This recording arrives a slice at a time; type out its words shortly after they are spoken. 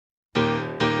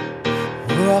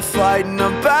all fighting a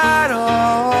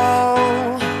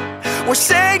battle. We're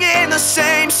singing the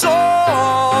same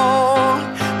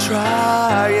song,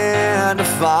 trying to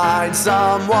find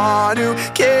someone who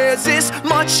cares as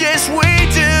much as we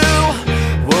do.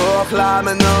 We're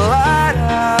climbing the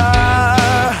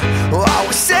ladder while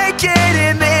we're sinking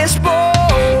in this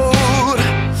boat,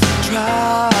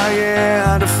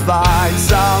 trying to find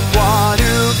someone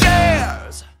who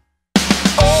cares.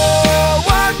 Oh,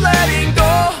 I'm letting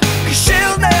go, 'cause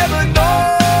she'll never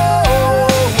know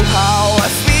how I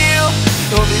feel.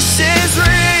 Oh, this is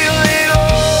real at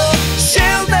all.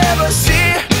 She'll never see,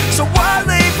 so why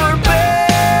leave her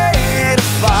bed to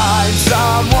find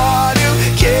someone who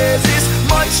cares as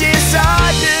much as I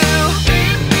do?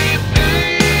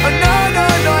 Oh, no, no,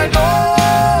 no, no.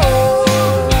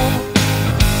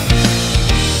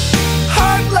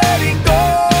 I'm letting go.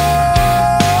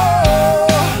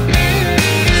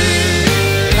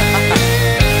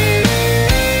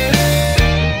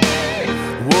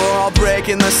 We're all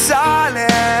breaking the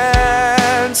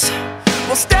silence.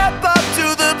 We'll step up to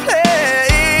the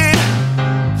plate,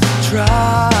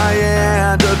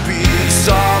 trying to be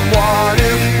someone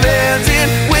who blends in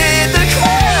with the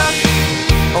crowd.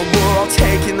 Oh, we're all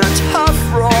taking the tough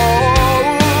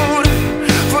road,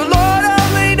 for Lord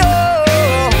only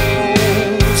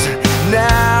knows.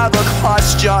 Now the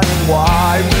question why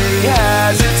we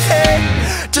hesitate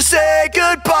to say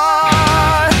goodbye.